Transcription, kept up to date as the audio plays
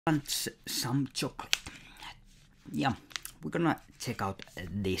Want some chocolate? Yeah, we're gonna check out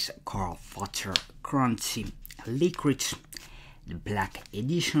this Fazer crunchy licorice, the black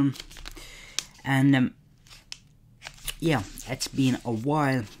edition, and yeah, it's been a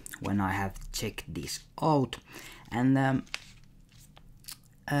while when I have checked this out, and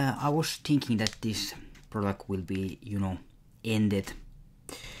I was thinking that this product will be, ended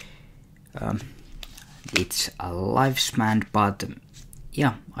its lifespan, but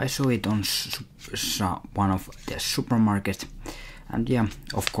yeah, I saw it on one of the supermarkets, and yeah,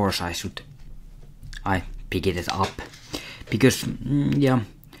 of course I picked it up because yeah,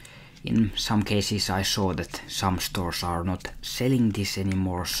 in some cases I saw that some stores are not selling this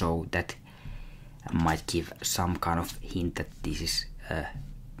anymore, so that might give some kind of hint that this is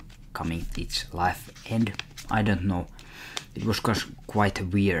coming its life end. I don't know. It was quite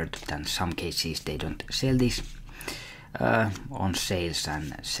weird that in some cases they don't sell this on sales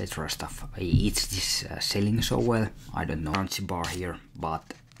and etc. stuff. It's this selling so well. I don't know. Crunchy bar here,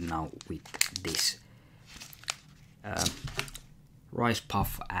 but now with this rice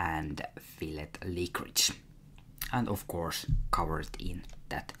puff and fillet licorice, and of course covered in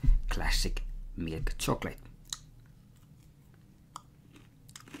that classic milk chocolate.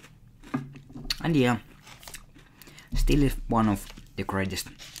 And yeah, still is one of the greatest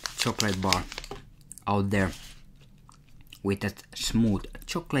chocolate bar out there, with that smooth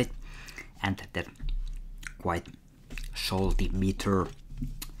chocolate and that quite salty, bitter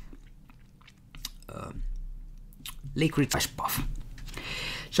licorice puff.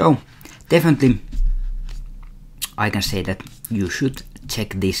 So definitely I can say that you should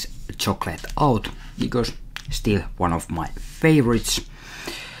check this chocolate out, because still one of my favorites.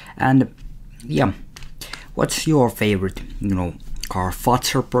 And yeah, what's your favorite,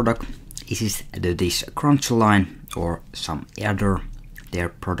 Fazer product? Is it this crunchy line or some other their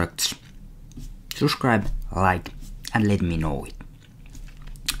products? Subscribe, like, and let me know it.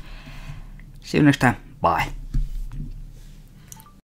 See you next time. Bye.